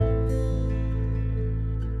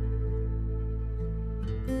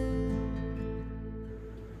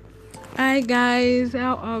Hi guys,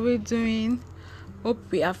 how are we doing? Hope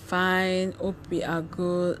we are fine, hope we are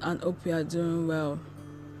good, and hope we are doing well.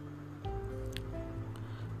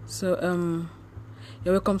 So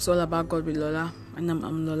you're welcome to All About God with Lola, and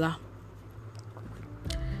I'm Lola.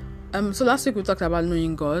 So last week we talked about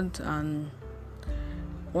knowing God and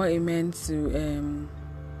what it meant to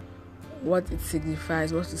what it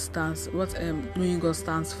signifies, what knowing God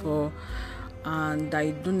stands for, and that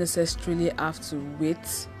you don't necessarily have to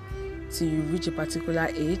wait till you reach a particular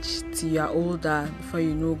age, till you are older before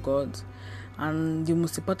you know God. And the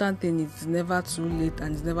most important thing is it's never too late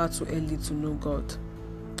and it's never too early to know God.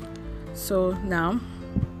 So now,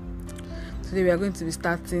 today we are going to be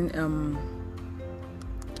starting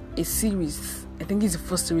a series. I think it's the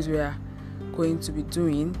first series we are going to be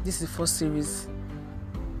doing. This is the first series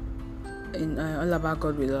in All About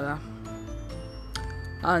God with Lola.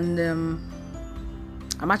 And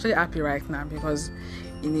I'm actually happy right now because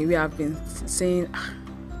in a way I've been saying,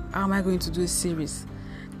 how am I going to do a series?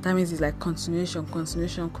 That means it's like continuation.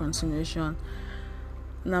 And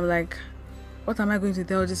I'm like, what am I going to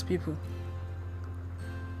tell these people?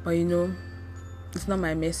 But it's not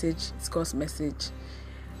my message, it's God's message.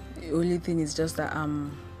 The only thing is just that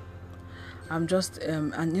I'm just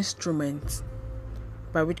an instrument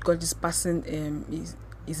by which God is passing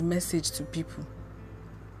his message to people.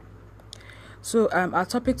 So our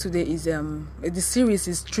topic today is the series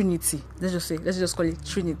is Trinity. Let's just call it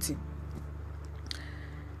Trinity.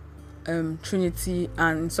 Trinity,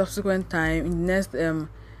 and in subsequent time, in the next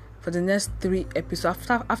for the next 3 episodes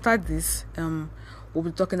after this, we'll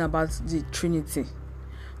be talking about the Trinity,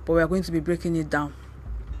 but we are going to be breaking it down.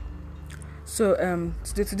 So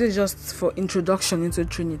today is just for introduction into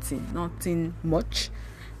Trinity, nothing much.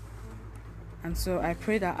 And so I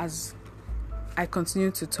pray that as I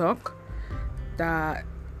continue to talk, that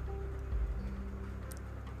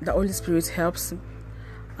the Holy Spirit helps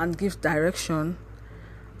and gives direction,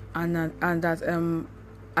 and that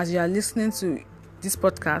as you are listening to this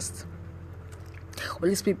podcast,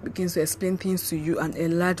 Holy Spirit begins to explain things to you and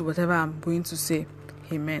enlarge whatever I'm going to say.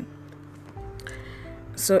 Amen.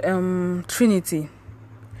 So Trinity.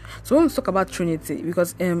 So when we talk about Trinity,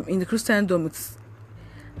 because in the Christendom it's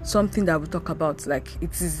something that we talk about. Like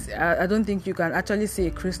it is, I don't think you can actually say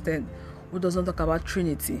a Christian who doesn't talk about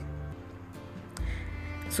Trinity.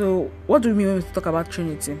 So what do we mean when we talk about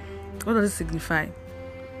Trinity? What does it signify?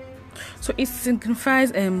 So it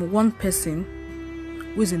signifies one person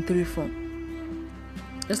who is in 3 form,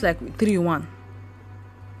 just like 3 in 1.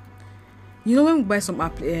 When we buy some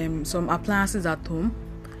appliances at home,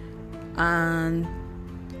 and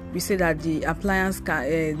we say that the appliance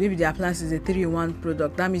can maybe the appliance is a 3 in 1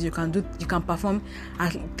 product, that means you can perform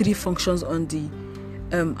at 3 functions on the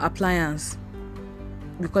appliance.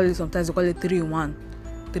 Sometimes we call it 3 in 1,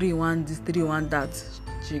 3 in 1 this, 3 in 1 that.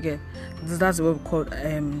 You get? That's what we call 3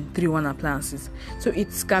 in 1 appliances. So it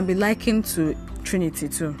can be likened to Trinity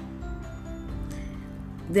too.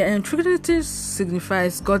 The Trinity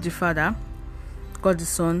signifies God the Father, God the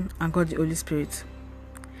Son, and God the Holy Spirit.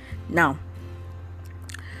 Now,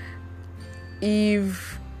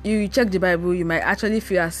 if you check the Bible, you might actually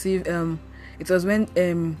feel as if it was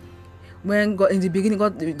when God, in the beginning,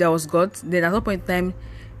 there was God. Then at some point in time,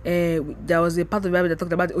 there was a part of the Bible that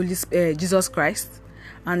talked about the Holy Jesus Christ,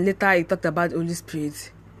 and later it talked about the Holy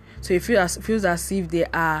Spirit. So it feels as if they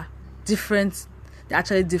are different. They're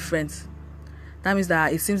actually different. That means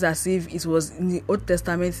that it seems as if it was in the Old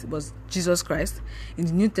Testament it was Jesus Christ. In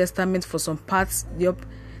the New Testament, for some parts, the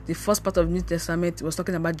first part of the New Testament was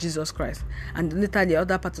talking about Jesus Christ, and later the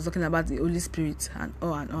other part was talking about the Holy Spirit, and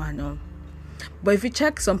all. But if you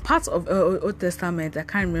check some parts of Old Testament, I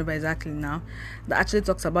can't remember exactly now, that actually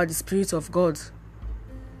talks about the Spirit of God,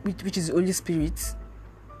 which is the Holy Spirit.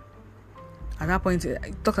 At that point,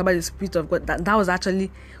 it talks about the Spirit of God. That was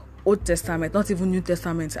actually Old Testament, not even New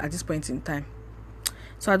Testament at this point in time.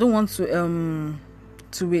 So I don't want to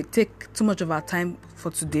take too much of our time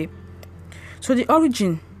for today. So the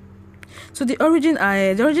origin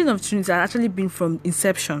of Trinity has actually been from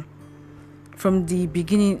inception, from the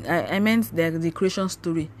beginning. I meant the creation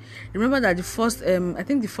story. Remember that the first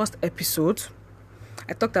episode,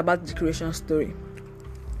 I talked about the creation story.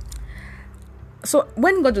 So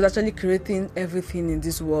when God was actually creating everything in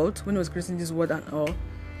this world, when He was creating this world and all,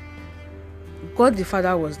 God the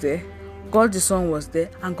Father was there, God the Son was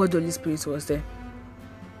there, and God the Holy Spirit was there.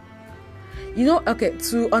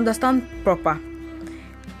 To understand proper,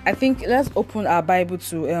 I think let's open our Bible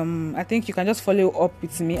to I think you can just follow up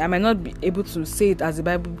with me. I might not be able to say it as the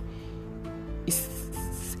Bible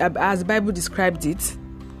described it,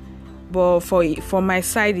 but for my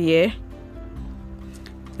side here,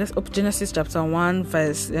 let's open Genesis chapter 1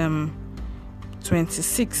 verse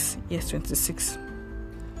 26. Yes, 26.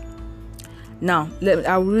 Now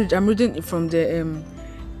I'm reading from the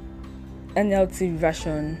NLT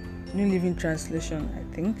version, New Living Translation,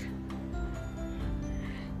 I think.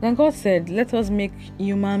 Then God said, let us make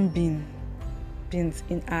human beings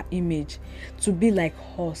in our image, to be like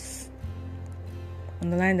us.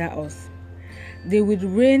 Underline that us. They will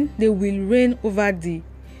reign over the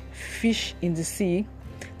fish in the sea,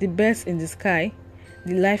 the birds in the sky,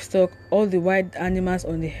 the livestock, all the wild animals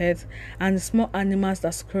on the earth, and the small animals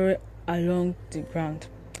that scurry along the ground.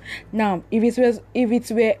 Now, if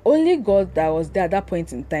it were only God that was there at that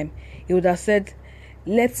point in time, he would have said,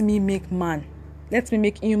 let me make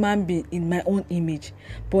human being in my own image.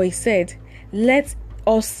 But he said, let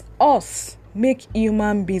us make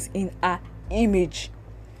human beings in our image.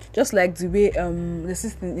 Just like the way the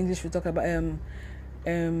sister in English we talk about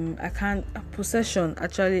possession,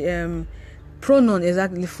 actually pronoun,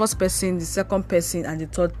 exactly, the first person, the second person, and the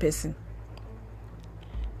third person.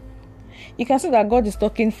 You can see that God is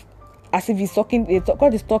talking as if he's talking.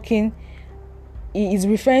 God is talking. He is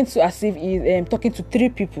referring to as if he's talking to three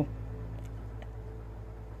people.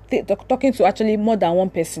 Talking to actually more than one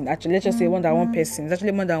person. Actually, let's just say more than one person. It's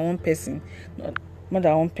actually more than one person. More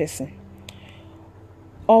than one person.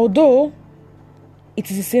 Although it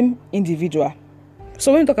is the same individual.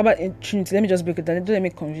 So when we talk about Trinity, let me just break it down. Don't let me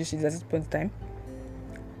confuse you at this point in time.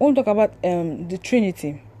 When we talk about the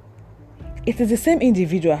Trinity, it is the same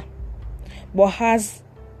individual, but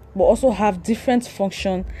also have different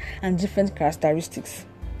function and different characteristics.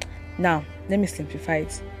 Now, let me simplify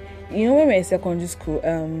it. You know, when we were in secondary school,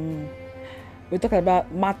 we talked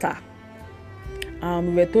about matter.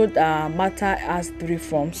 We were told matter has three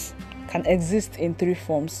forms, can exist in three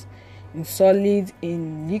forms: in solid,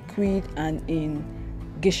 in liquid, and in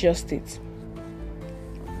gaseous state.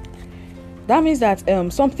 That means that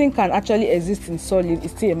something can actually exist in solid,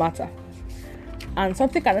 it's still a matter, and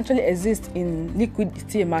something can actually exist in liquid, it's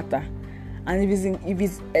still a matter, and if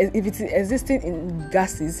it's existing in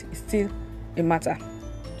gases, it's still a matter.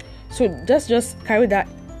 So just carry that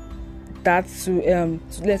to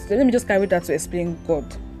let me just carry that to explain God.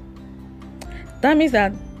 That means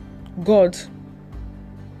God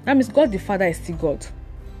the Father is still God.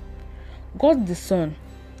 God the Son,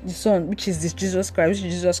 which is Jesus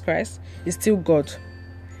Christ, is still God.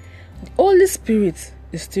 The Holy Spirit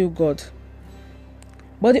is still God.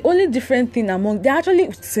 But the only different thing they're actually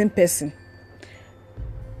the same person,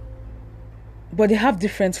 but they have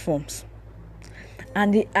different forms,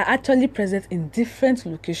 and they are actually present in different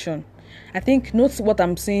locations. I think, note what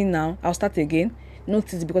I'm saying now. I'll start again.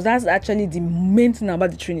 Notice, because that's actually the main thing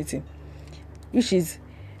about the Trinity, which is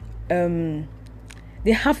they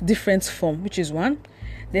have different form, which is one.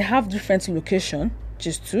 They have different location, which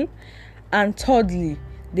is two. And thirdly,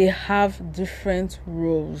 they have different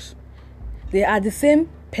roles. They are the same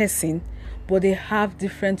person, but they have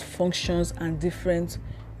different functions and different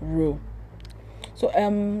role. So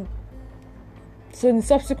in the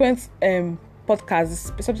subsequent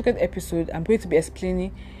podcast, subsequent episode, I'm going to be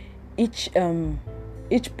explaining each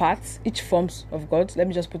forms of God. Let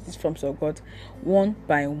me just put these forms of God one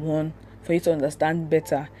by one for you to understand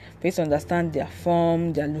better, for you to understand their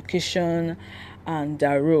form, their location, and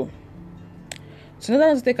their role. So now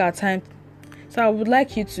let's take our time. So I would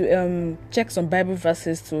like you to check some Bible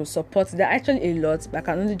verses to support. There are actually a lot, but I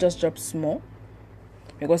can only just drop small,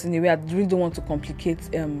 because in a way I really don't want to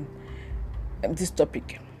complicate this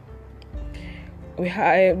topic. We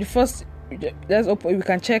have the first. Let's open. We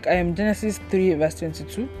can check Genesis 3 verse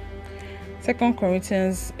 22, 2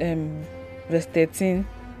 Corinthians verse 13,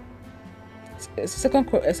 2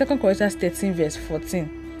 Corinthians 13 verse 14.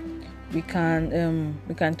 We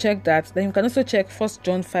can check that. Then you can also check 1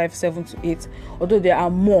 John 5 7 to 8. Although there are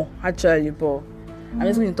more actually, but I'm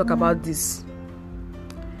just going to talk about this.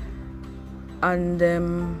 And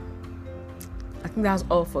I think that's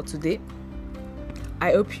all for today.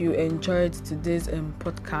 I hope you enjoyed today's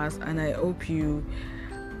podcast, and I hope you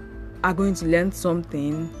are going to learn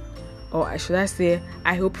something, or should I say,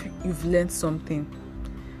 I hope you've learned something.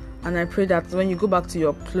 And I pray that when you go back to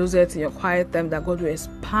your closet, in your quiet time, that God will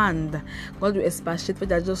expatiate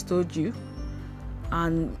what I just told you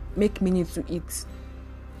and make meaning to it.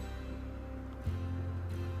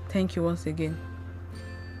 Thank you once again.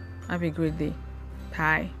 Have a great day.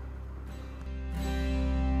 Bye.